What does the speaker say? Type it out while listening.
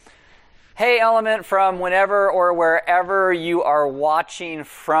Hey, Element, from whenever or wherever you are watching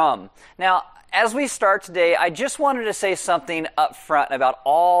from. Now, as we start today, I just wanted to say something up front about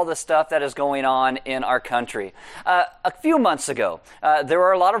all the stuff that is going on in our country. A few months ago, there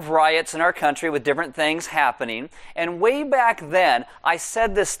were a lot of riots in our country with different things happening, and way back then, I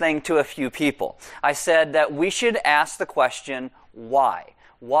said this thing to a few people. I said that we should ask the question, why?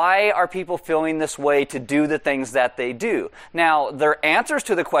 Why are people feeling this way to do the things that they do? Now, their answers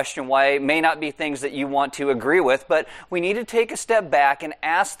to the question why may not be things that you want to agree with, but we need to take a step back and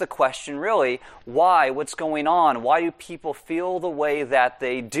ask the question, really, why? What's going on? Why do people feel the way that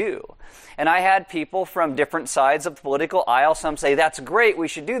they do? And I had people from different sides of the political aisle, some say, that's great, we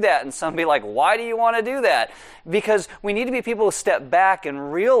should do that, and some be like, why do you want to do that? Because we need to be people who step back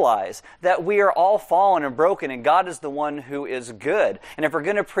and realize that we are all fallen and broken, and God is the one who is good. And if we're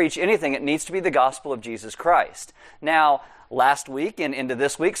going to preach anything, it needs to be the gospel of Jesus Christ. Now, last week and into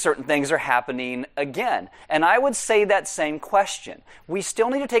this week, certain things are happening again. And I would say that same question. We still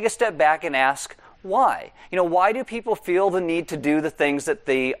need to take a step back and ask, why? Why do people feel the need to do the things that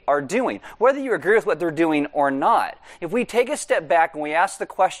they are doing? Whether you agree with what they're doing or not. If we take a step back and we ask the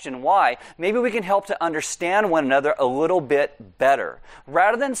question why, maybe we can help to understand one another a little bit better.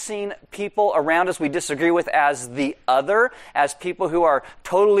 Rather than seeing people around us we disagree with as the other, as people who are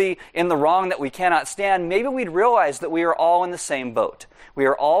totally in the wrong that we cannot stand, maybe we'd realize that we are all in the same boat. We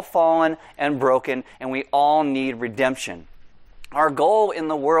are all fallen and broken, and we all need redemption. Our goal in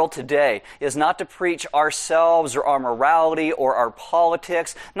the world today is not to preach ourselves or our morality or our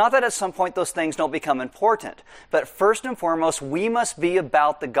politics. Not that at some point those things don't become important. But first and foremost, we must be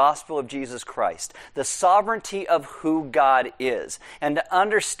about the gospel of Jesus Christ, the sovereignty of who God is, and to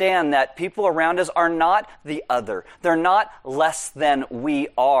understand that people around us are not the other. They're not less than we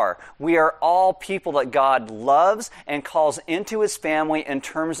are. We are all people that God loves and calls into His family in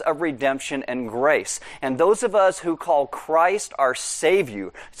terms of redemption and grace. And those of us who call Christ our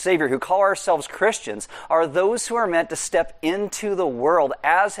Savior, who call ourselves Christians, are those who are meant to step into the world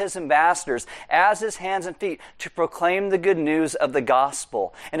as His ambassadors, as His hands and feet, to proclaim the good news of the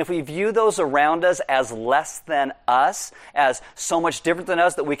gospel. And if we view those around us as less than us, as so much different than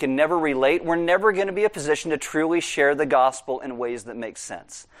us that we can never relate, we're never going to be in a position to truly share the gospel in ways that make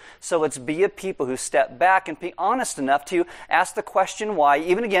sense. So let's be a people who step back and be honest enough to ask the question why,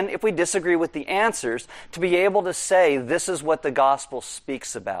 even again, if we disagree with the answers, to be able to say this is what the gospel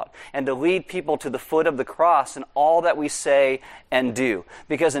speaks about, and to lead people to the foot of the cross in all that we say and do.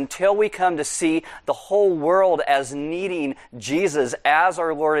 Because until we come to see the whole world as needing Jesus as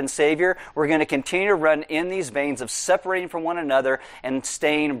our Lord and Savior, we're going to continue to run in these veins of separating from one another and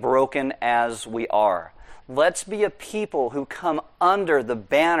staying broken as we are. Let's be a people who come under the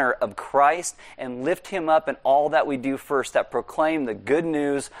banner of Christ and lift Him up in all that we do first, that proclaim the good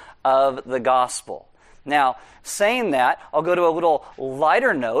news of the gospel. Now, saying that, I'll go to a little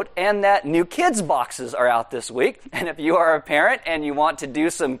lighter note, and that new kids boxes are out this week. And if you are a parent and you want to do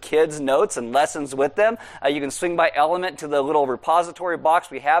some kids notes and lessons with them, you can swing by Element to the little repository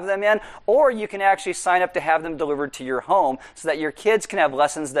box we have them in, or you can actually sign up to have them delivered to your home so that your kids can have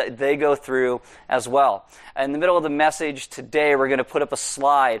lessons that they go through as well. In the middle of the message today, we're going to put up a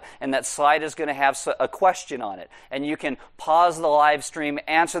slide, and that slide is going to have a question on it. And you can pause the live stream,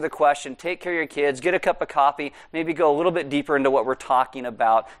 answer the question, take care of your kids, get a cup of coffee, maybe go a little bit deeper into what we're talking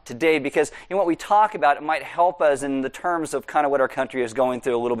about today, because what we talk about, it might help us in the terms of kind of what our country is going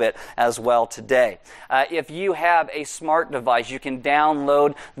through a little bit as well today. If you have a smart device, you can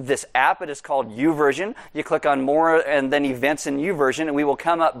download this app. It is called YouVersion. You click on More and then Events in YouVersion, and we will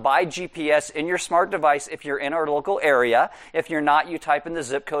come up by GPS in your smart device if you're in our local area. If you're not, you type in the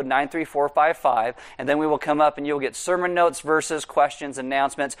zip code 93455, and then we will come up and you'll get sermon notes, verses, questions,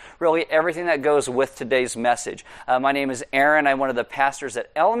 announcements, really everything that goes with today's message. My name is Aaron. I'm one of the pastors at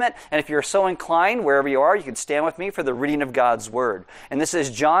Element, and if you're so inclined, wherever you are, you can stand with me for the reading of God's Word. And this is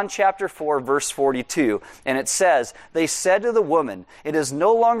John chapter 4, verse 42, and it says, "They said to the woman, 'It is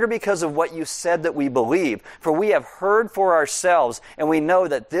no longer because of what you said that we believe, for we have heard for ourselves, and we know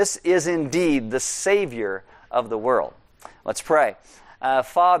that this is indeed the Savior of the world.'" Let's pray.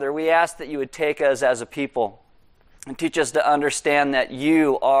 Father, we ask that you would take us as a people and teach us to understand that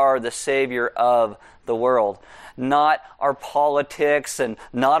you are the Savior of the world. Not our politics and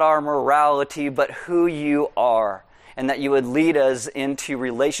not our morality, but who you are. And that you would lead us into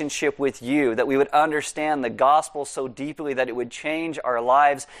relationship with you, that we would understand the gospel so deeply that it would change our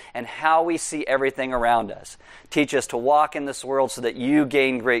lives and how we see everything around us. Teach us to walk in this world so that you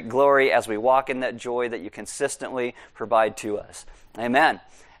gain great glory as we walk in that joy that you consistently provide to us. Amen.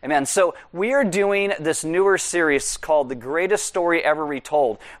 Amen. So we are doing this newer series called The Greatest Story Ever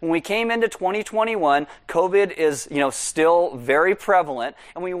Retold. When we came into 2021, COVID is, still very prevalent,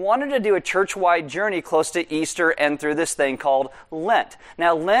 and we wanted to do a church-wide journey close to Easter and through this thing called Lent.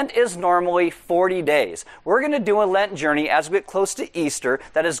 Now, Lent is normally 40 days. We're going to do a Lent journey as we get close to Easter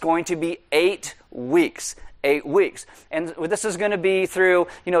that is going to be 8 weeks. 8 weeks. And this is going to be through,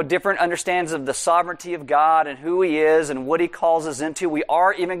 different understandings of the sovereignty of God and who He is and what He calls us into. We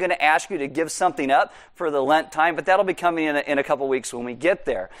are even going to ask you to give something up for the Lent time, but that'll be coming in a couple weeks when we get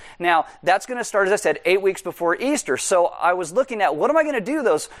there. Now, that's going to start, as I said, 8 weeks before Easter. So I was looking at, what am I going to do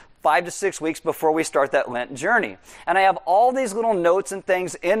those 5 to 6 weeks before we start that Lent journey? And I have all these little notes and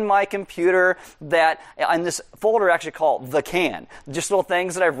things in my computer that, in this folder actually called The Can. Just little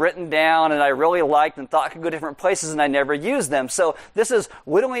things that I've written down and I really liked and thought could go different places, and I never used them. So this is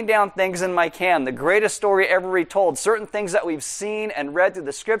whittling down things in my can, the greatest story ever retold, certain things that we've seen and read through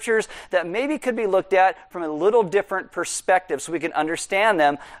the scriptures that maybe could be looked at from a little different perspective so we can understand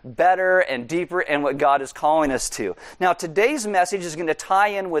them better and deeper and what God is calling us to. Now, today's message is going to tie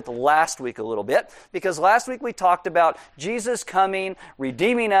in with last week a little bit, because last week we talked about Jesus coming,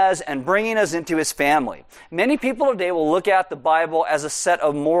 redeeming us, and bringing us into His family. Many people today will look at the Bible as a set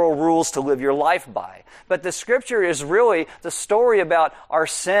of moral rules to live your life by. But the Scripture is really the story about our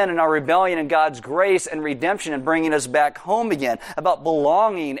sin and our rebellion and God's grace and redemption and bringing us back home again, about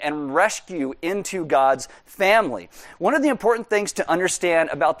belonging and rescue into God's family. One of the important things to understand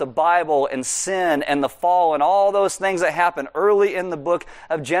about the Bible and sin and the fall and all those things that happen early in the book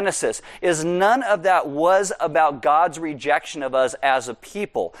of Genesis is none of that was about God's rejection of us as a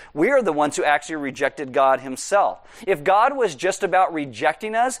people. We are the ones who actually rejected God Himself. If God was just about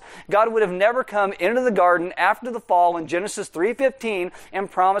rejecting us, God would have never come into the garden after the fall in Genesis 3:15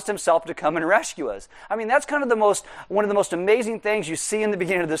 and promised Himself to come and rescue us. I mean, that's kind of one of the most amazing things you see in the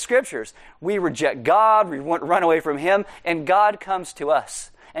beginning of the Scriptures. We reject God, we run away from Him, and God comes to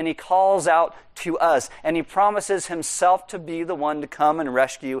us. And He calls out to us, and He promises Himself to be the one to come and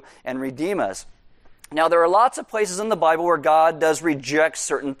rescue and redeem us. Now, there are lots of places in the Bible where God does reject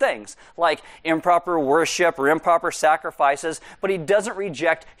certain things, like improper worship or improper sacrifices, but He doesn't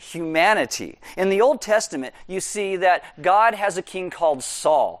reject humanity. In the Old Testament, you see that God has a king called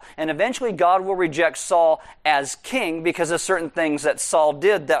Saul, and eventually God will reject Saul as king because of certain things that Saul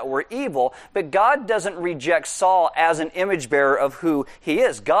did that were evil, but God doesn't reject Saul as an image bearer of who he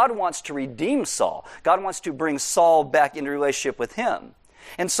is. God wants to redeem Saul. God wants to bring Saul back into relationship with Him.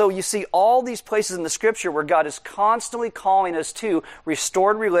 And so you see all these places in the Scripture where God is constantly calling us to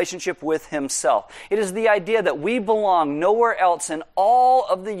restored relationship with Himself. It is the idea that we belong nowhere else in all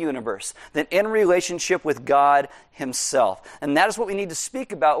of the universe than in relationship with God Himself. And that is what we need to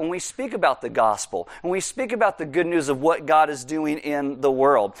speak about when we speak about the gospel, when we speak about the good news of what God is doing in the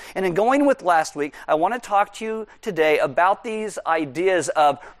world. And in going with last week, I want to talk to you today about these ideas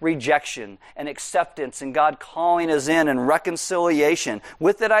of rejection and acceptance and God calling us in and reconciliation,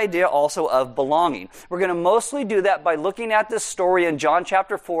 with that idea also of belonging. We're going to mostly do that by looking at this story in John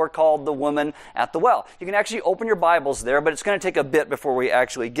chapter 4 called The Woman at the Well. You can actually open your Bibles there, but it's going to take a bit before we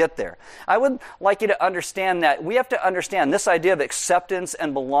actually get there. I would like you to understand that we have to understand this idea of acceptance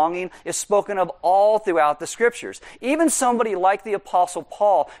and belonging is spoken of all throughout the Scriptures. Even somebody like the Apostle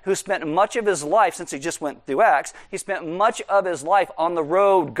Paul, who spent much of his life, since he just went through Acts, he spent much of his life on the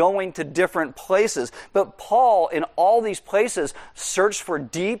road going to different places. But Paul, in all these places, searched for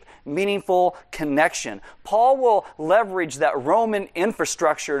deep, meaningful connection. Paul will leverage that Roman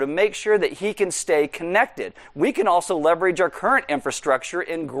infrastructure to make sure that he can stay connected. We can also leverage our current infrastructure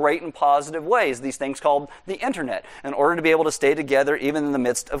in great and positive ways, these things called the internet, in order to be able to stay together even in the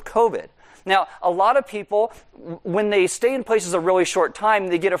midst of COVID. Now, a lot of people, when they stay in places a really short time,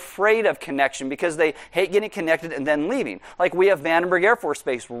 they get afraid of connection because they hate getting connected and then leaving. Like we have Vandenberg Air Force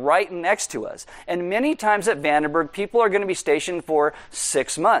Base right next to us. And many times at Vandenberg, people are going to be stationed for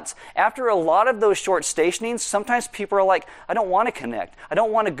 6 months. After a lot of those short stationings, sometimes people are like, I don't want to connect. I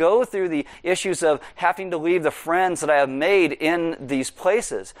don't want to go through the issues of having to leave the friends that I have made in these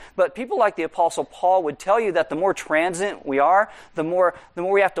places. But people like the Apostle Paul would tell you that the more transient we are, the more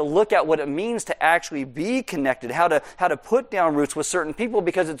we have to look at what it means to actually be connected, how to put down roots with certain people,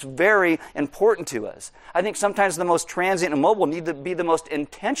 because it's very important to us. I think sometimes the most transient and mobile need to be the most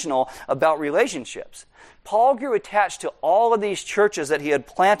intentional about relationships. Paul grew attached to all of these churches that he had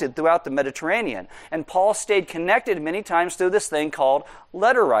planted throughout the Mediterranean, and Paul stayed connected many times through this thing called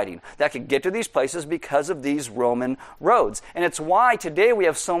letter writing that could get to these places because of these Roman roads. And it's why today we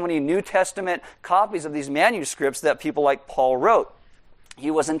have so many New Testament copies of these manuscripts that people like Paul wrote. He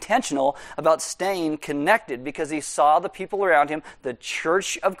was intentional about staying connected because he saw the people around him, the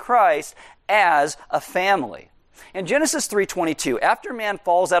church of Christ, as a family. In Genesis 3:22, after man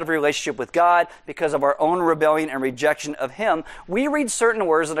falls out of relationship with God because of our own rebellion and rejection of Him, we read certain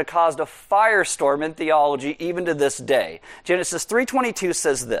words that have caused a firestorm in theology even to this day. Genesis 3:22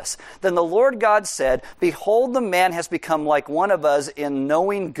 says this, "Then the Lord God said, Behold, the man has become like one of us in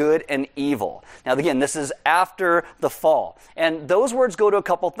knowing good and evil." Now again, this is after the fall. And those words go to a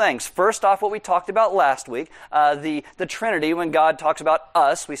couple things. First off, what we talked about last week, the Trinity, when God talks about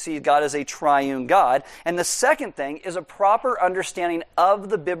us, we see God as a triune God. And the second thing is a proper understanding of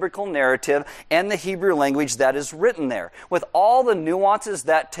the biblical narrative and the Hebrew language that is written there. With all the nuances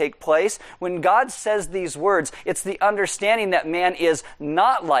that take place, when God says these words, it's the understanding that man is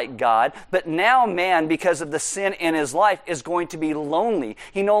not like God, but now man, because of the sin in his life, is going to be lonely.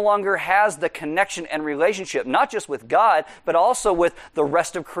 He no longer has the connection and relationship, not just with God, but also with the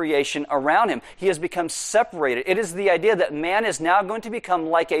rest of creation around him. He has become separated. It is the idea that man is now going to become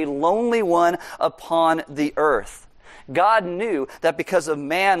like a lonely one upon the earth. God knew that because of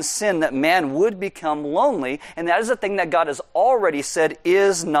man's sin that man would become lonely, and that is a thing that God has already said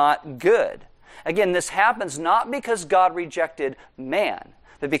is not good. Again, this happens not because God rejected man,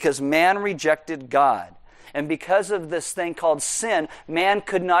 but because man rejected God. And because of this thing called sin, man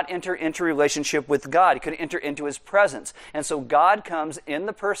could not enter into relationship with God. He couldn't enter into His presence. And so God comes in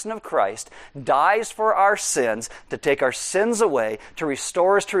the person of Christ, dies for our sins, to take our sins away, to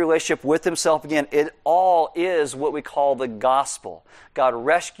restore us to relationship with Himself again. It all is what we call the gospel. God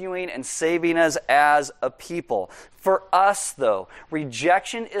rescuing and saving us as a people. For us, though,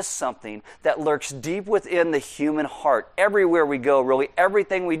 rejection is something that lurks deep within the human heart. Everywhere we go, really,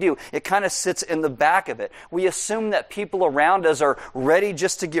 everything we do, it kind of sits in the back of it. We assume that people around us are ready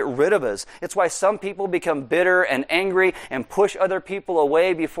just to get rid of us. It's why some people become bitter and angry and push other people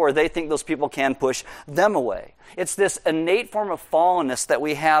away before they think those people can push them away. It's this innate form of fallenness that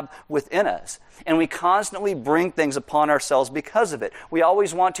we have within us. And we constantly bring things upon ourselves because of it. We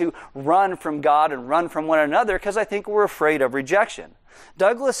always want to run from God and run from one another because I think we're afraid of rejection.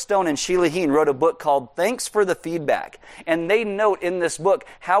 Douglas Stone and Sheila Heen wrote a book called Thanks for the Feedback. And they note in this book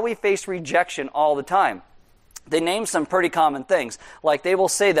how we face rejection all the time. They name some pretty common things. Like they will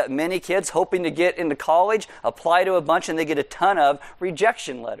say that many kids hoping to get into college apply to a bunch and they get a ton of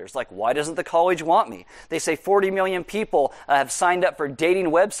rejection letters. Like, why doesn't the college want me? They say 40 million people have signed up for dating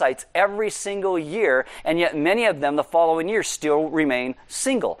websites every single year, and yet many of them the following year still remain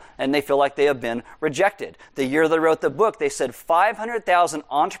single, and they feel like they have been rejected. The year they wrote the book, they said 500,000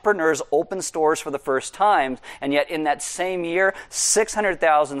 entrepreneurs opened stores for the first time, and yet in that same year,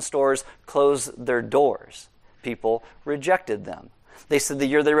 600,000 stores closed their doors. People rejected them. They said the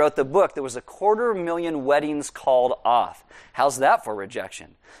year they wrote the book, there was 250,000 weddings called off. How's that for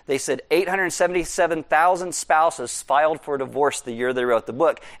rejection? They said 877,000 spouses filed for divorce the year they wrote the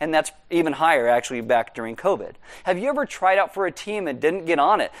book, and that's even higher actually back during COVID. Have you ever tried out for a team and didn't get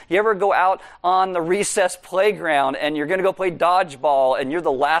on it? You ever go out on the recess playground and you're going to go play dodgeball and you're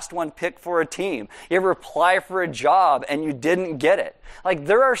the last one picked for a team? You ever apply for a job and you didn't get it? Like,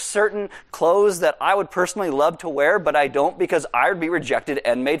 there are certain clothes that I would personally love to wear, but I don't because I would be rejected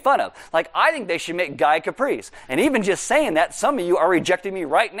and made fun of. Like, I think they should make guy capris. And even just saying that, some of you are rejecting me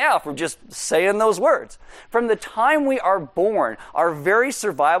right now for just saying those words. From the time we are born, our very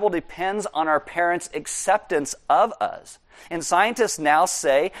survival depends on our parents' acceptance of us. And scientists now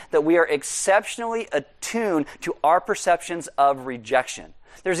say that we are exceptionally attuned to our perceptions of rejection.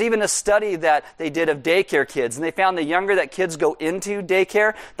 There's even a study that they did of daycare kids, and they found the younger that kids go into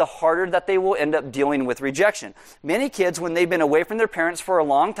daycare, the harder that they will end up dealing with rejection. Many kids, when they've been away from their parents for a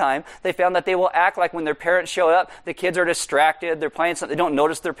long time, they found that they will act like when their parents show up, the kids are distracted, they're playing something, they don't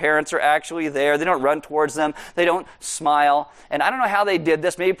notice their parents are actually there, they don't run towards them, they don't smile. And I don't know how they did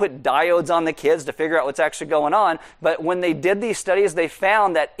this, maybe put diodes on the kids to figure out what's actually going on, but when they did these studies, they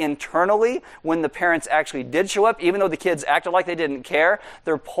found that internally, when the parents actually did show up, even though the kids acted like they didn't care,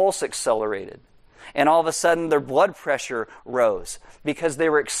 their pulse accelerated. And all of a sudden, their blood pressure rose because they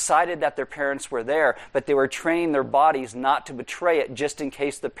were excited that their parents were there, but they were training their bodies not to betray it just in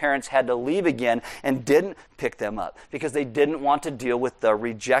case the parents had to leave again and didn't pick them up because they didn't want to deal with the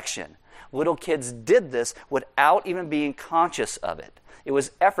rejection. Little kids did this without even being conscious of it. It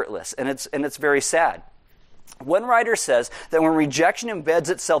was effortless, and it's very sad. One writer says that when rejection embeds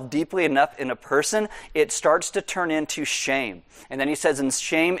itself deeply enough in a person, it starts to turn into shame. And then he says, and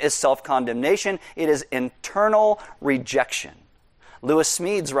shame is self-condemnation. It is internal rejection. Lewis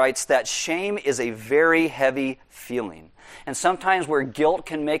Smedes writes that shame is a very heavy feeling. And sometimes where guilt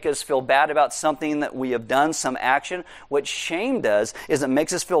can make us feel bad about something that we have done, some action, what shame does is it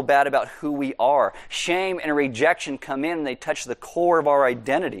makes us feel bad about who we are. Shame and rejection come in and they touch the core of our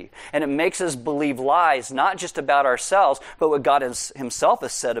identity. And it makes us believe lies, not just about ourselves, but what God himself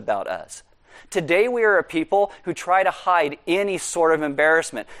has said about us. Today we are a people who try to hide any sort of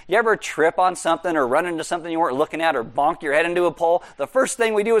embarrassment. You ever trip on something or run into something you weren't looking at or bonk your head into a pole? The first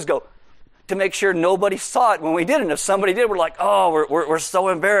thing we do is go to make sure nobody saw it when we did it. And if somebody did, we're like, oh, we're so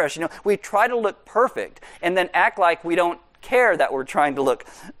embarrassed. We try to look perfect and then act like we don't care that we're trying to look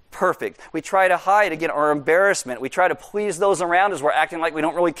perfect. We try to hide, again, our embarrassment. We try to please those around us. We're acting like we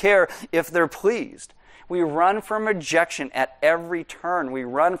don't really care if they're pleased. We run from rejection at every turn. We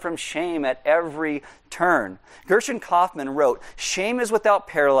run from shame at every turn. Gershon Kaufman wrote, "Shame is without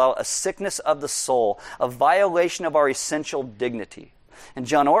parallel a sickness of the soul, a violation of our essential dignity." And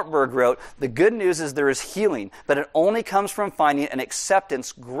John Ortberg wrote, "The good news is there is healing, but it only comes from finding an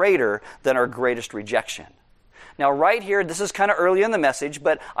acceptance greater than our greatest rejection." Now, right here, this is kind of early in the message,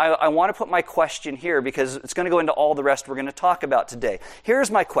 but I want to put my question here because it's going to go into all the rest we're going to talk about today.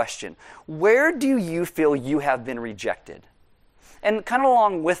 Here's my question. Where do you feel you have been rejected? And kind of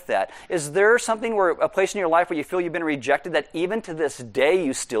along with that, is there something a place in your life where you feel you've been rejected that even to this day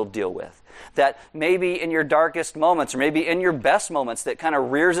you still deal with? That maybe in your darkest moments or maybe in your best moments that kind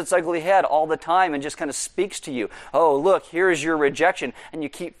of rears its ugly head all the time and just kind of speaks to you. Oh, look, here's your rejection. And you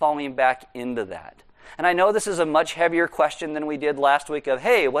keep falling back into that. And I know this is a much heavier question than we did last week of,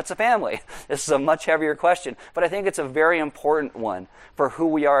 hey, what's a family? This is a much heavier question, but I think it's a very important one for who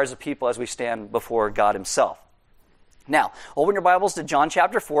we are as a people as we stand before God himself. Now, open your Bibles to John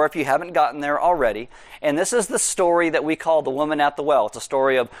chapter 4 if you haven't gotten there already. And this is the story that we call the woman at the well. It's a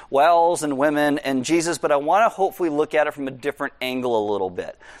story of wells and women and Jesus, but I want to hopefully look at it from a different angle a little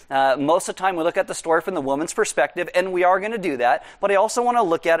bit. Most of the time we look at the story from the woman's perspective, and we are going to do that, but I also want to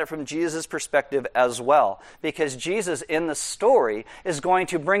look at it from Jesus' perspective as well, because Jesus in the story is going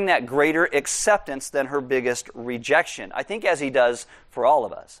to bring that greater acceptance than her biggest rejection, I think, as he does for all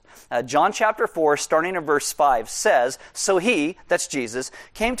of us. John chapter 4, starting in verse 5, says, "So he," that's Jesus,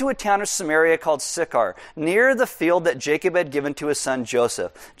 "came to a town of Samaria called Sychar, near the field that Jacob had given to his son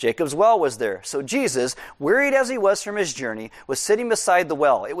Joseph. Jacob's well was there. So Jesus, wearied as he was from his journey, was sitting beside the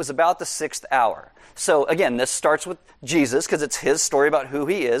well. It was about the 6th hour." So again, this starts with Jesus because it's his story about who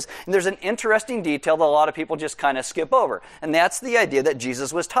he is. And there's an interesting detail that a lot of people just kind of skip over. And that's the idea that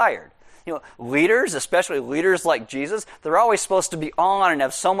Jesus was tired. Leaders, especially leaders like Jesus, they're always supposed to be on and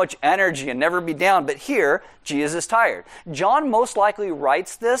have so much energy and never be down. But here, Jesus is tired. John most likely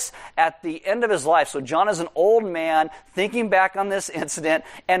writes this at the end of his life. So John is an old man thinking back on this incident.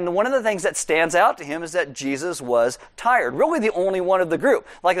 And one of the things that stands out to him is that Jesus was tired. Really the only one of the group.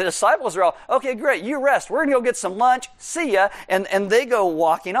 Like the disciples are all, okay, great, you rest. We're going to go get some lunch. See ya. And they go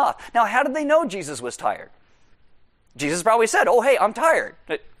walking off. Now, how did they know Jesus was tired? Jesus probably said, oh, hey, I'm tired.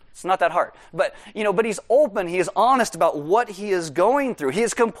 It's not that hard. But he's open. He is honest about what he is going through. He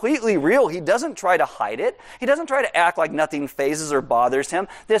is completely real. He doesn't try to hide it. He doesn't try to act like nothing phases or bothers him.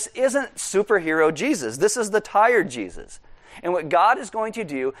 This isn't superhero Jesus. This is the tired Jesus. And what God is going to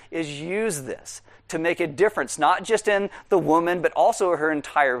do is use this to make a difference, not just in the woman, but also her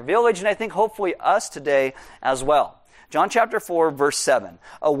entire village, and I think hopefully us today as well. John chapter 4, verse 7.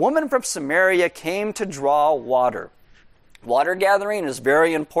 "A woman from Samaria came to draw water." Water gathering is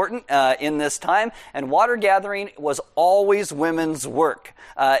very important in this time, and water gathering was always women's work.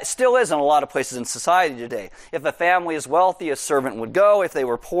 It still is in a lot of places in society today. If a family is wealthy, a servant would go. If they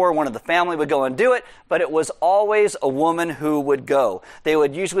were poor, one of the family would go and do it, but it was always a woman who would go. They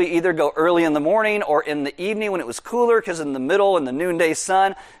would usually either go early in the morning or in the evening when it was cooler, because in the middle, in the noonday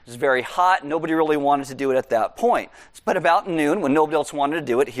sun, it was very hot. Nobody really wanted to do it at that point. But about noon, when nobody else wanted to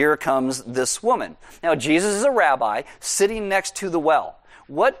do it, here comes this woman. Now, Jesus is a rabbi sitting next to the well.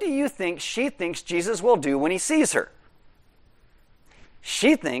 What do you think she thinks Jesus will do when he sees her?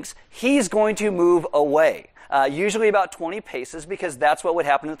 She thinks he's going to move away. Usually about 20 paces, because that's what would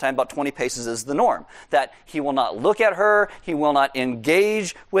happen at the time. About 20 paces is the norm. That he will not look at her, he will not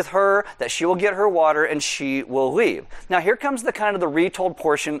engage with her, that she will get her water and she will leave. Now here comes the retold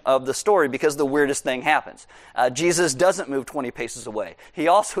portion of the story, because the weirdest thing happens. Jesus doesn't move 20 paces away. He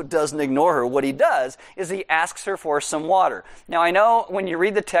also doesn't ignore her. What he does is he asks her for some water. Now I know when you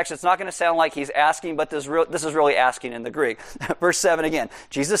read the text, it's not going to sound like he's asking, but this is really asking in the Greek. Verse 7 again.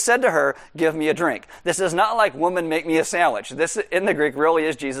 Jesus said to her, "Give me a drink." This is not like, woman, make me a sandwich. This, in the Greek, really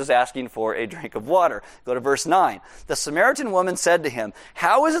is Jesus asking for a drink of water. Go to verse 9. The Samaritan woman said to him,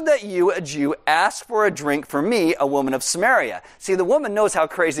 how is it that you, a Jew, ask for a drink for me, a woman of Samaria? See, the woman knows how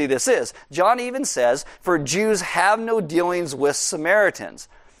crazy this is. John even says, for Jews have no dealings with Samaritans.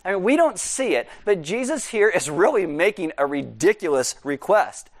 I mean, we don't see it, but Jesus here is really making a ridiculous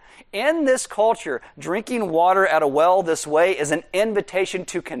request. In this culture, drinking water at a well this way is an invitation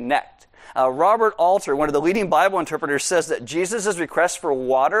to connect. Robert Alter, one of the leading Bible interpreters, says that Jesus' request for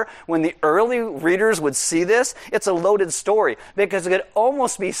water, when the early readers would see this, it's a loaded story because it could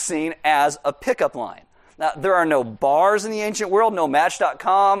almost be seen as a pickup line. Now, there are no bars in the ancient world, no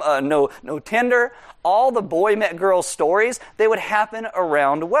Match.com, no Tinder. All the boy met girl stories, they would happen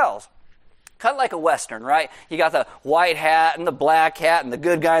around wells. Kind of like a Western, right? You got the white hat and the black hat and the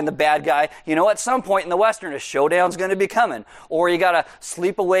good guy and the bad guy. You know, at some point in the Western, a showdown's going to be coming. Or you got a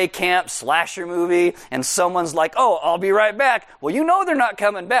sleepaway camp slasher movie and someone's like, oh, I'll be right back. Well, you know they're not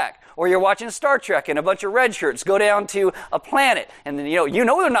coming back. Or you're watching Star Trek and a bunch of red shirts go down to a planet. And then, you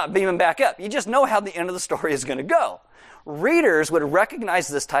know they're not beaming back up. You just know how the end of the story is going to go. Readers would recognize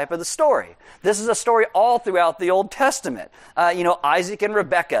this type of the story. This is a story all throughout the Old Testament. Isaac and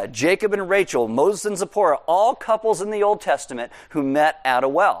Rebekah, Jacob and Rachel, Moses and Zipporah, all couples in the Old Testament who met at a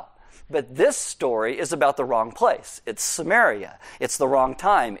well. But this story is about the wrong place. It's Samaria. It's the wrong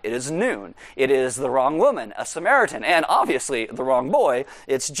time. It is noon. It is the wrong woman, a Samaritan, and obviously the wrong boy.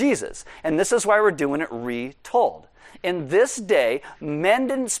 It's Jesus. And this is why we're doing it retold. In this day, men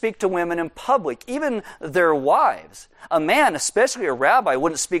didn't speak to women in public, even their wives. A man, especially a rabbi,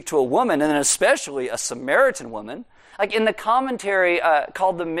 wouldn't speak to a woman, and then especially a Samaritan woman. Like in the commentary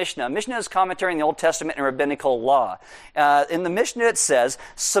called the Mishnah. Mishnah is commentary in the Old Testament and rabbinical law. In the Mishnah it says,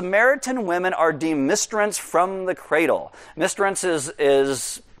 Samaritan women are deemed miscreants from the cradle. Miscreants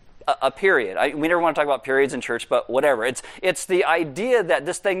is a period. We never want to talk about periods in church, but whatever. It's the idea that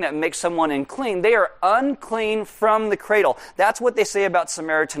this thing that makes someone unclean, they are unclean from the cradle. That's what they say about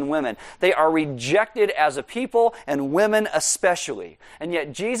Samaritan women. They are rejected as a people, and women especially. And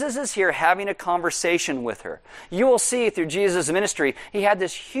yet Jesus is here having a conversation with her. You will see through Jesus' ministry, he had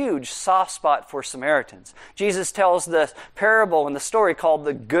this huge soft spot for Samaritans. Jesus tells the parable in the story called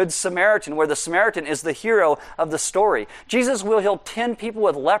the Good Samaritan, where the Samaritan is the hero of the story. Jesus will heal 10 people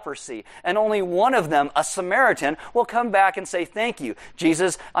with leprosy, and only one of them, a Samaritan, will come back and say thank you.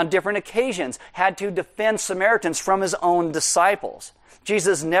 Jesus, on different occasions, had to defend Samaritans from his own disciples.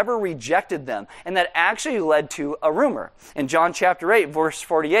 Jesus never rejected them, and that actually led to a rumor. In John chapter 8, verse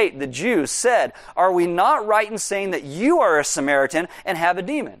 48, the Jews said, are we not right in saying that you are a Samaritan and have a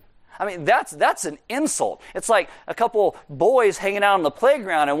demon? I mean, that's an insult. It's like a couple boys hanging out on the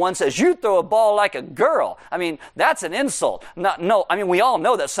playground and one says, you throw a ball like a girl. I mean, that's an insult. We all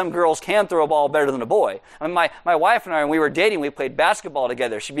know that some girls can throw a ball better than a boy. I mean, my wife and I, when we were dating, we played basketball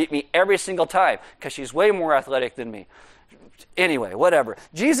together. She beat me every single time because she's way more athletic than me. Anyway, whatever.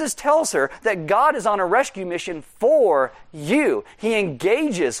 Jesus tells her that God is on a rescue mission for you. He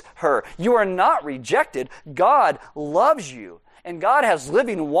engages her. You are not rejected. God loves you. And God has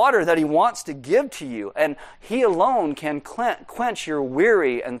living water that he wants to give to you. And he alone can quench your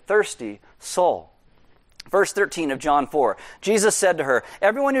weary and thirsty soul. Verse 13 of John 4, Jesus said to her,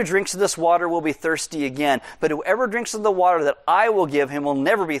 everyone who drinks of this water will be thirsty again, but whoever drinks of the water that I will give him will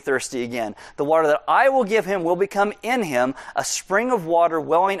never be thirsty again. The water that I will give him will become in him a spring of water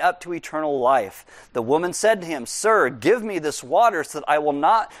welling up to eternal life. The woman said to him, sir, give me this water so that I will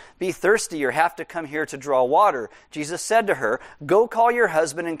not be thirsty or have to come here to draw water. Jesus said to her, go call your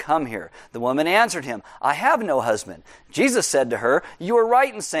husband and come here. The woman answered him, I have no husband. Jesus said to her, you are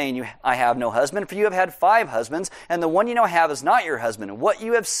right in saying I have no husband, for you have had 5 husbands, and the one you now have is not your husband. What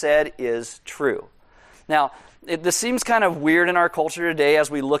you have said is true. Now, this seems kind of weird in our culture today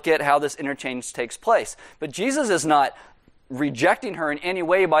as we look at how this interchange takes place. But Jesus is not rejecting her in any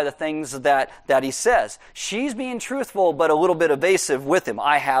way by the things that he says. She's being truthful but a little bit evasive with him.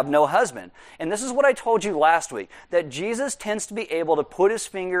 I have no husband. And this is what I told you last week, that Jesus tends to be able to put his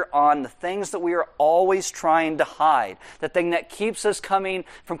finger on the things that we are always trying to hide, the thing that keeps us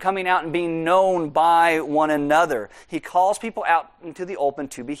from coming out and being known by one another. He calls people out into the open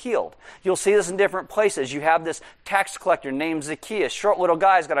to be healed. You'll see this in different places. You have this tax collector named Zacchaeus, short little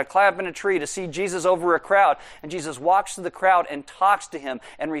guy, has got to climb up in a tree to see Jesus over a crowd, and Jesus walks to the crowd and talks to him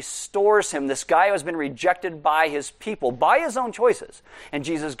and restores him. This guy who has been rejected by his people, by his own choices. And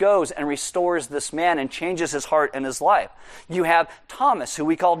Jesus goes and restores this man and changes his heart and his life. You have Thomas, who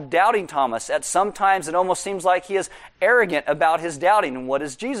we call Doubting Thomas. At some times it almost seems like he is arrogant about his doubting. And what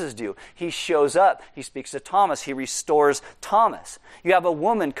does Jesus do? He shows up. He speaks to Thomas. He restores Thomas. You have a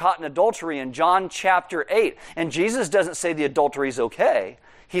woman caught in adultery in John chapter 8. And Jesus doesn't say the adultery is okay.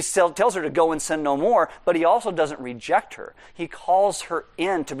 He still tells her to go and sin no more, but he also doesn't reject her. He calls her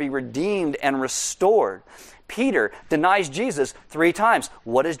in to be redeemed and restored. Peter denies Jesus 3 times.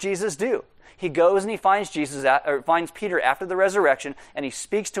 What does Jesus do? He goes and he finds finds Peter after the resurrection, and he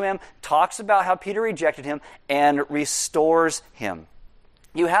speaks to him, talks about how Peter rejected him, and restores him.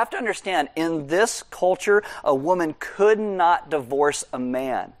 You have to understand, in this culture, a woman could not divorce a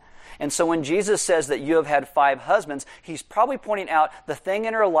man. And so when Jesus says that you have had 5 husbands, he's probably pointing out the thing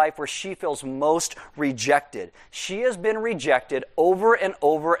in her life where she feels most rejected. She has been rejected over and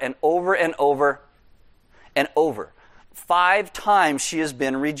over and over and over and over. 5 times she has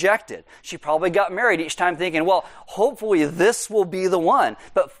been rejected. She probably got married each time thinking, well, hopefully this will be the one.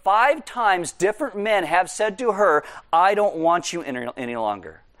 But 5 times different men have said to her, I don't want you any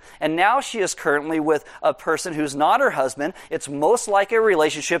longer. And now she is currently with a person who's not her husband. It's most like a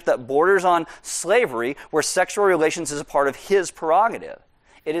relationship that borders on slavery, where sexual relations is a part of his prerogative.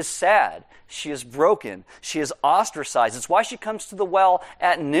 It is sad. She is broken. She is ostracized. It's why she comes to the well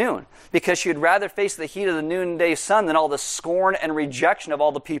at noon, because she would rather face the heat of the noonday sun than all the scorn and rejection of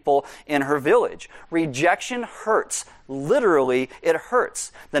all the people in her village. Rejection hurts. Literally, it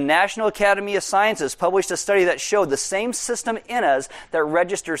hurts. The National Academy of Sciences published a study that showed the same system in us that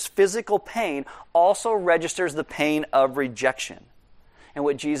registers physical pain also registers the pain of rejection. And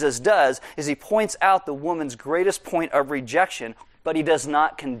what Jesus does is he points out the woman's greatest point of rejection, but he does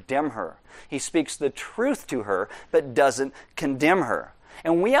not condemn her. He speaks the truth to her, but doesn't condemn her.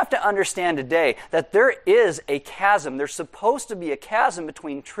 And we have to understand today that there is a chasm. There's supposed to be a chasm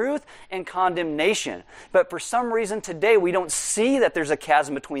between truth and condemnation. But for some reason today, we don't see that there's a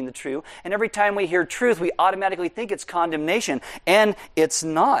chasm between the two. And every time we hear truth, we automatically think it's condemnation. And it's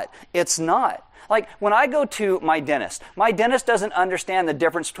not. It's not. Like when I go to my dentist doesn't understand the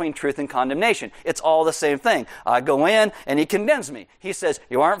difference between truth and condemnation. It's all the same thing. I go in and he condemns me. He says,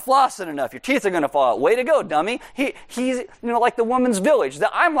 you aren't flossing enough. Your teeth are going to fall out. Way to go, dummy. He's like the woman's village.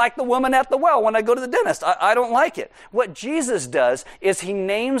 I'm like the woman at the well when I go to the dentist. I don't like it. What Jesus does is he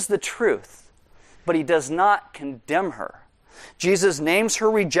names the truth, but he does not condemn her. Jesus names her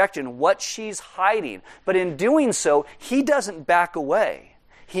rejection, what she's hiding. But in doing so, he doesn't back away.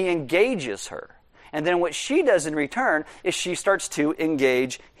 He engages her. And then what she does in return is she starts to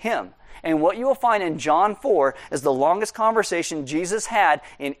engage him. And what you will find in John 4 is the longest conversation Jesus had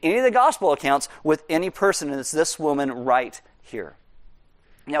in any of the gospel accounts with any person, and it's this woman right here.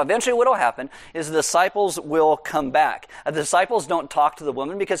 Now, eventually what will happen is the disciples will come back. The disciples don't talk to the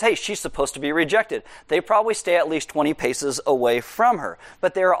woman because, hey, she's supposed to be rejected. They probably stay at least 20 paces away from her.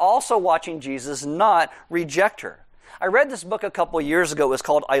 But they're also watching Jesus not reject her. I read this book a couple years ago. It was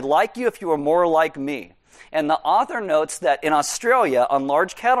called, I'd Like You If You Were More Like Me. And the author notes that in Australia, on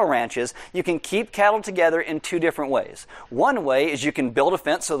large cattle ranches, you can keep cattle together in 2 different ways. One way is you can build a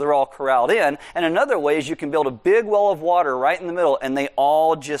fence so they're all corralled in, and another way is you can build a big well of water right in the middle, and they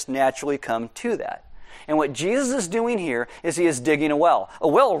all just naturally come to that. And what Jesus is doing here is he is digging a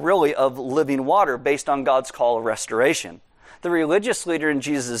well really of living water based on God's call of restoration. The religious leader in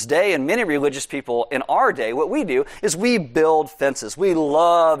Jesus' day, and many religious people in our day, what we do is we build fences. We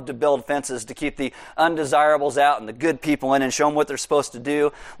love to build fences to keep the undesirables out and the good people in and show them what they're supposed to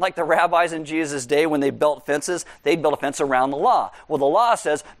do. Like the rabbis in Jesus' day, when they built fences, they'd build a fence around the law. Well, the law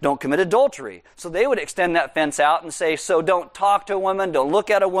says, don't commit adultery. So they would extend that fence out and say, so don't talk to a woman, don't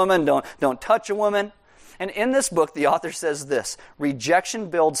look at a woman, don't touch a woman. And in this book, the author says this, rejection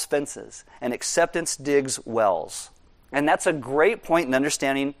builds fences and acceptance digs wells. And that's a great point in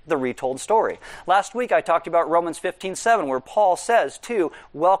understanding the retold story. Last week I talked about Romans 15:7, where Paul says to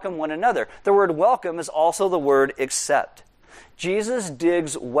welcome one another. The word welcome is also the word accept. Jesus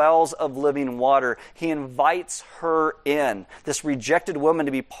digs wells of living water. He invites her in, this rejected woman,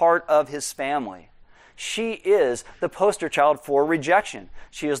 to be part of his family. She is the poster child for rejection.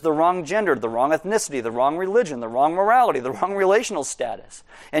 She is the wrong gender, the wrong ethnicity, the wrong religion, the wrong morality, the wrong relational status.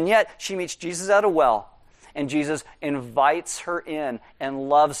 And yet she meets Jesus at a well. And Jesus invites her in and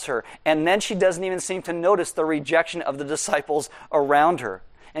loves her. And then she doesn't even seem to notice the rejection of the disciples around her.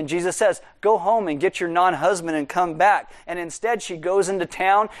 And Jesus says, go home and get your non-husband and come back. And instead she goes into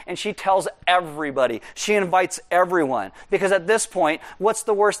town and she tells everybody. She invites everyone. Because at this point, what's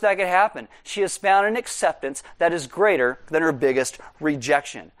the worst that could happen? She has found an acceptance that is greater than her biggest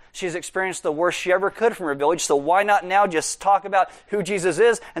rejection. She's experienced the worst she ever could from her village, so why not now just talk about who Jesus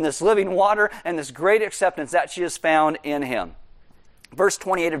is and this living water and this great acceptance that she has found in him. Verse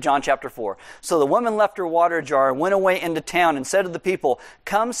 28 of John chapter 4. So the woman left her water jar and went away into town and said to the people,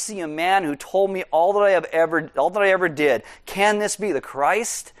 come see a man who told me all that I ever did. Can this be the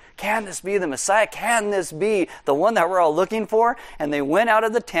Christ? Can this be the Messiah? Can this be the one that we're all looking for? And they went out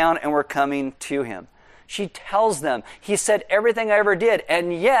of the town and were coming to him. She tells them, he said everything I ever did,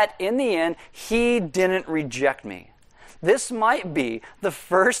 and yet, in the end, he didn't reject me. This might be the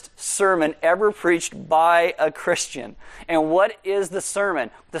first sermon ever preached by a Christian. And what is the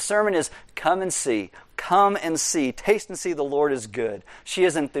sermon? The sermon is, come and see. Come and see. Taste and see the Lord is good. She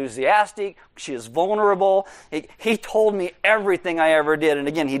is enthusiastic. She is vulnerable. He told me everything I ever did. And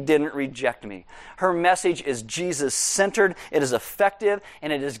again, he didn't reject me. Her message is Jesus-centered. It is effective.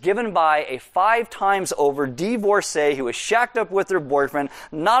 And it is given by a 5 times over divorcee who was shacked up with her boyfriend,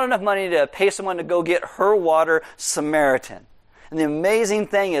 not enough money to pay someone to go get her water, Samaritan. And the amazing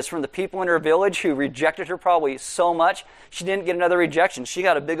thing is, from the people in her village who rejected her probably so much, she didn't get another rejection. She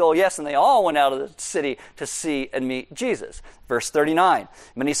got a big old yes, and they all went out of the city to see and meet Jesus. Verse 39,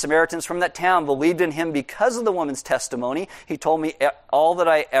 many Samaritans from that town believed in him because of the woman's testimony. He told me all that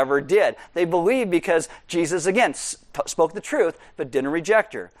I ever did. They believed because Jesus, again, spoke the truth, but didn't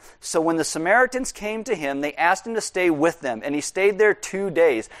reject her. So when the Samaritans came to him, they asked him to stay with them, and he stayed there 2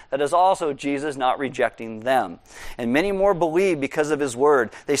 days. That is also Jesus not rejecting them. And many more believed because of his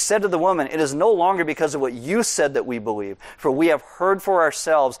word. They said to the woman, it is no longer because of what you said that we believe, for we have heard for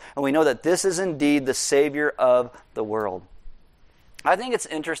ourselves, and we know that this is indeed the Savior of the world. I think it's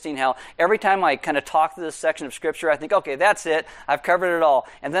interesting how every time I kind of talk through this section of Scripture, I think, okay, that's it. I've covered it all.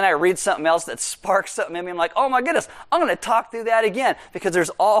 And then I read something else that sparks something in me. I'm like, oh my goodness, I'm going to talk through that again, because there's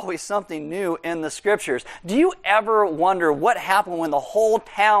always something new in the Scriptures. Do you ever wonder what happened when the whole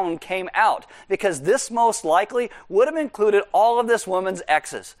town came out? Because this most likely would have included all of this woman's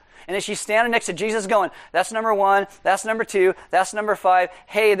exes. And as she's standing next to Jesus going, that's number 1, that's number 2, that's number 5.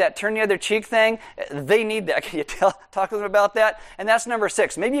 Hey, that turn the other cheek thing, they need that. Can you talk to them about that? And that's number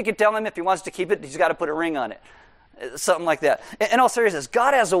 6. Maybe you could tell him if he wants to keep it, he's got to put a ring on it. Something like that. In all seriousness,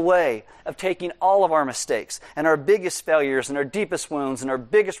 God has a way of taking all of our mistakes and our biggest failures and our deepest wounds and our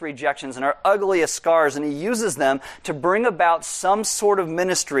biggest rejections and our ugliest scars, and he uses them to bring about some sort of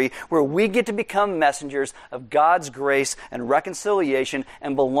ministry where we get to become messengers of God's grace and reconciliation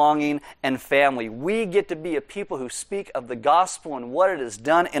and belonging and family. We get to be a people who speak of the gospel and what it has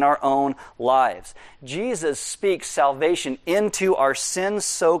done in our own lives. Jesus speaks salvation into our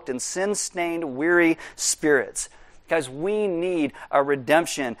sin-soaked and sin-stained, weary spirits. Guys, we need a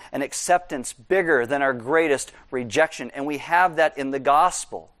redemption, an acceptance bigger than our greatest rejection, and we have that in the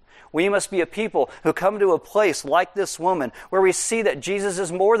gospel. We must be a people who come to a place like this woman where we see that Jesus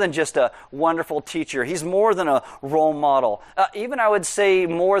is more than just a wonderful teacher. He's more than a role model. Even I would say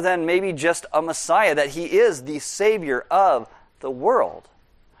more than maybe just a Messiah, that he is the Savior of the world.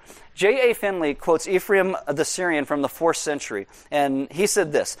 J.A. Finley quotes Ephraim the Syrian from the 4th century, and he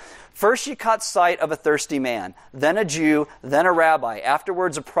said this, first she caught sight of a thirsty man, then a Jew, then a rabbi,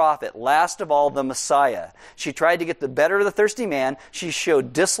 afterwards a prophet, last of all the Messiah. She tried to get the better of the thirsty man, she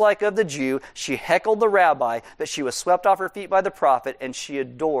showed dislike of the Jew, she heckled the rabbi, but she was swept off her feet by the prophet, and she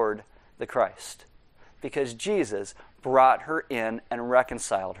adored the Christ. Because Jesus brought her in and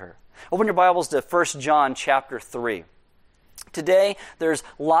reconciled her. Open your Bibles to 1 John chapter 3. Today, there's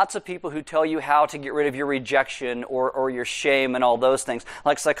lots of people who tell you how to get rid of your rejection or your shame and all those things.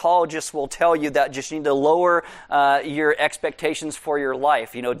 Like psychologists will tell you that just you need to lower your expectations for your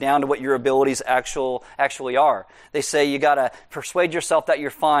life, down to what your abilities actually are. They say you got to persuade yourself that you're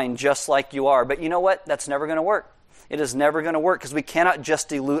fine just like you are. But you know what? That's never going to work. It is never going to work because we cannot just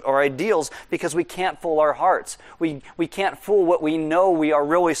dilute our ideals because we can't fool our hearts. We can't fool what we know we are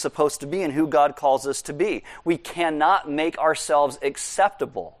really supposed to be and who God calls us to be. We cannot make ourselves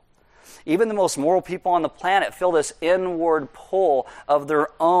acceptable. Even the most moral people on the planet feel this inward pull of their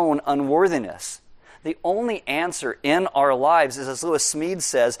own unworthiness. The only answer in our lives is, as Lewis Smead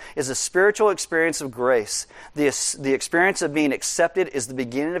says, is a spiritual experience of grace. The experience of being accepted is the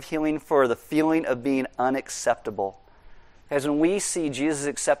beginning of healing for the feeling of being unacceptable. Because when we see Jesus'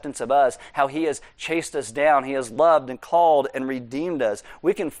 acceptance of us, how he has chased us down, he has loved and called and redeemed us,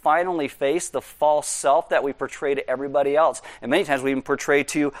 we can finally face the false self that we portray to everybody else. And many times we even portray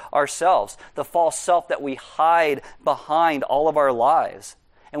to ourselves, the false self that we hide behind all of our lives.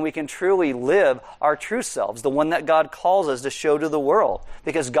 and we can truly live our true selves, the one that God calls us to show to the world,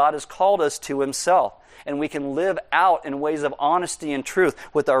 because God has called us to Himself. And we can live out in ways of honesty and truth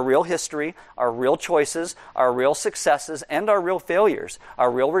with our real history, our real choices, our real successes, and our real failures,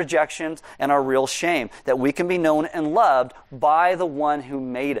 our real rejections, and our real shame, that we can be known and loved by the one who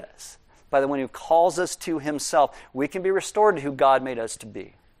made us, by the one who calls us to Himself. We can be restored to who God made us to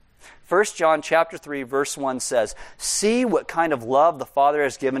be. 1 John chapter 3, verse 1 says, "See what kind of love the Father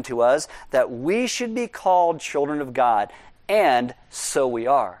has given to us, that we should be called children of God. And so we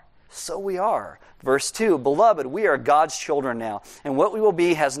are." So we are. Verse 2, "Beloved, we are God's children now, and what we will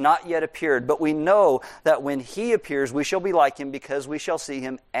be has not yet appeared. But we know that when He appears, we shall be like Him, because we shall see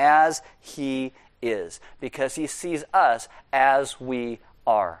Him as He is." Because He sees us as we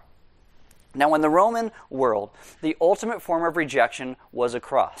are. Now, in the Roman world, the ultimate form of rejection was a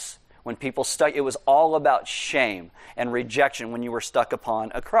cross. When people stuck, it was all about shame and rejection when you were stuck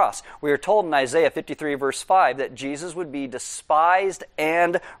upon a cross. We are told in Isaiah 53, verse 5, that Jesus would be despised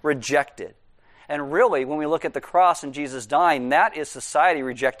and rejected. And really, when we look at the cross and Jesus dying, that is society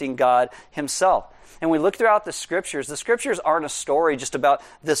rejecting God Himself. And we look throughout the Scriptures aren't a story just about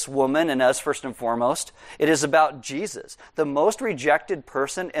this woman and us first and foremost. It is about Jesus. The most rejected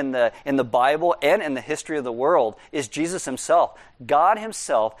person in the Bible and in the history of the world is Jesus Himself. God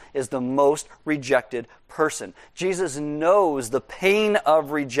Himself is the most rejected person. Jesus knows the pain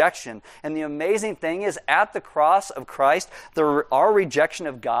of rejection. And the amazing thing is, at the cross of Christ, our rejection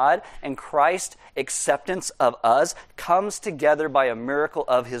of God and Christ's acceptance of us comes together by a miracle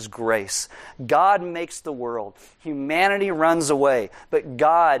of His grace. God makes the world. Humanity runs away, but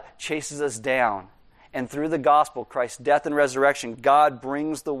God chases us down. And through the gospel, Christ's death and resurrection, God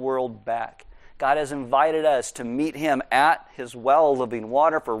brings the world back. God has invited us to meet Him at His well of living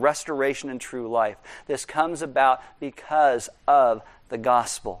water for restoration and true life. This comes about because of the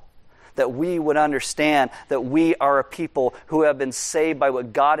gospel. That we would understand that we are a people who have been saved by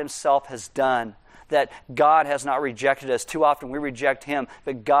what God Himself has done. That God has not rejected us. Too often we reject Him,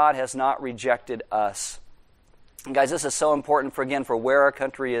 but God has not rejected us. And guys, this is so important for where our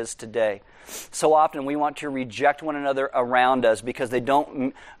country is today. So often we want to reject one another around us because they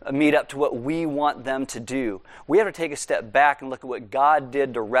don't meet up to what we want them to do. We have to take a step back and look at what God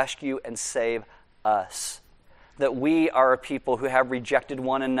did to rescue and save us. That we are a people who have rejected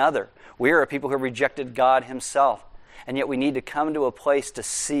one another. We are a people who have rejected God Himself. And yet we need to come to a place to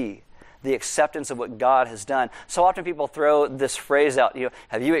see the acceptance of what God has done. So often people throw this phrase out,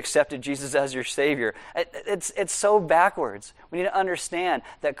 have you accepted Jesus as your Savior? It's so backwards. We need to understand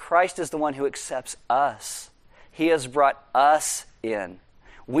that Christ is the one who accepts us. He has brought us in.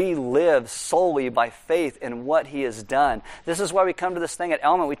 We live solely by faith in what He has done. This is why we come to this thing at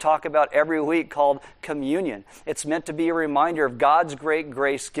Element we talk about every week called communion. It's meant to be a reminder of God's great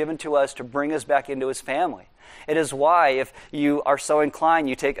grace given to us to bring us back into His family. It is why, if you are so inclined,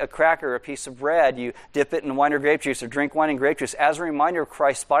 you take a cracker or a piece of bread, you dip it in wine or grape juice, or drink wine and grape juice, as a reminder of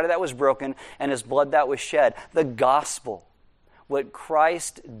Christ's body that was broken and His blood that was shed. The gospel, what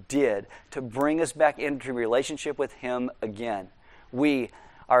Christ did to bring us back into relationship with Him again. We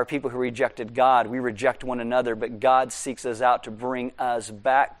are people who rejected God. We reject one another, but God seeks us out to bring us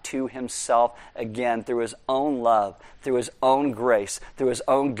back to Himself again through His own love, through His own grace, through His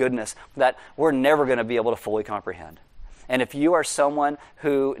own goodness that we're never going to be able to fully comprehend. And if you are someone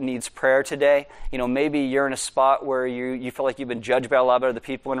who needs prayer today, maybe you're in a spot where you feel like you've been judged by a lot of other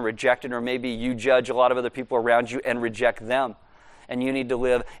people and rejected, or maybe you judge a lot of other people around you and reject them. And you need to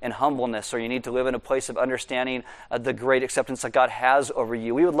live in humbleness, or you need to live in a place of understanding the great acceptance that God has over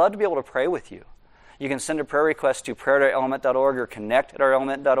you. We would love to be able to pray with you. You can send a prayer request to prayer@ourelement.org or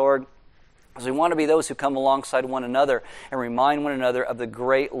connect@ourelement.org. Because we want to be those who come alongside one another and remind one another of the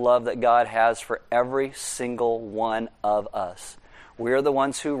great love that God has for every single one of us. We are the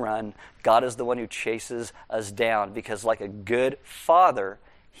ones who run. God is the one who chases us down, because like a good father,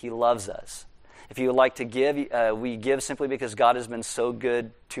 He loves us. If you would like to give, we give simply because God has been so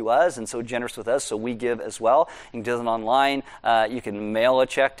good to us and so generous with us, so we give as well. You can do it online. You can mail a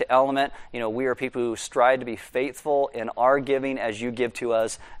check to Element. We are people who strive to be faithful in our giving as you give to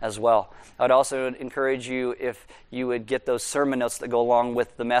us as well. I would also encourage you, if you would get those sermon notes that go along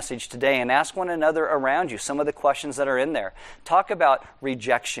with the message today, and ask one another around you some of the questions that are in there. Talk about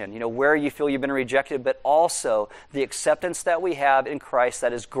rejection, where you feel you've been rejected, but also the acceptance that we have in Christ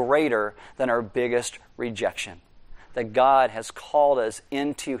that is greater than our biggest rejection. That God has called us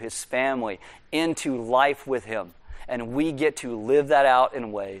into His family, into life with Him. And we get to live that out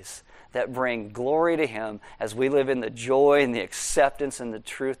in ways that bring glory to Him as we live in the joy and the acceptance and the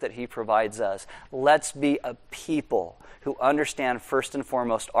truth that He provides us. Let's be a people who understand first and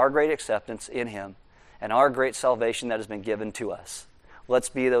foremost our great acceptance in Him and our great salvation that has been given to us. Let's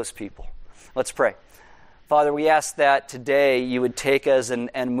be those people. Let's pray. Father, we ask that today you would take us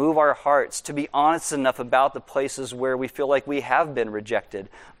and move our hearts to be honest enough about the places where we feel like we have been rejected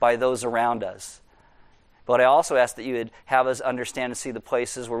by those around us. But I also ask that you would have us understand and see the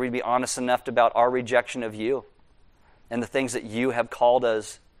places where we'd be honest enough about our rejection of you and the things that you have called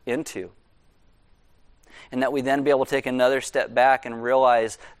us into. And that we then be able to take another step back and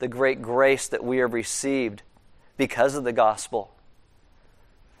realize the great grace that we have received because of the gospel.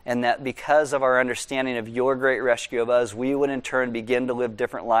 And that because of our understanding of your great rescue of us, we would in turn begin to live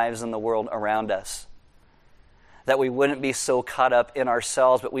different lives in the world around us. That we wouldn't be so caught up in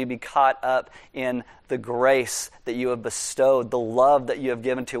ourselves, but we'd be caught up in the grace that you have bestowed, the love that you have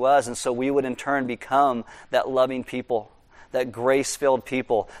given to us. And so we would in turn become that loving people, that grace-filled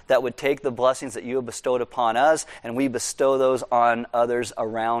people that would take the blessings that you have bestowed upon us and we bestow those on others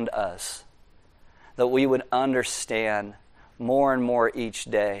around us. That we would understand more and more each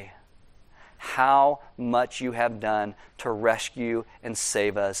day how much you have done to rescue and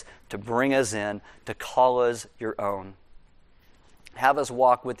save us, to bring us in, to call us your own. Have us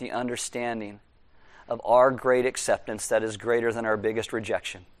walk with the understanding of our great acceptance that is greater than our biggest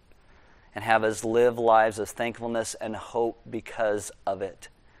rejection. And have us live lives of thankfulness and hope because of it.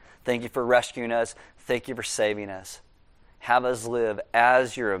 Thank you for rescuing us. Thank you for saving us. Have us live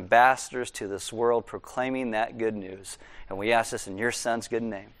as your ambassadors to this world, proclaiming that good news. And we ask this in your Son's good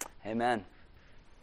name. Amen.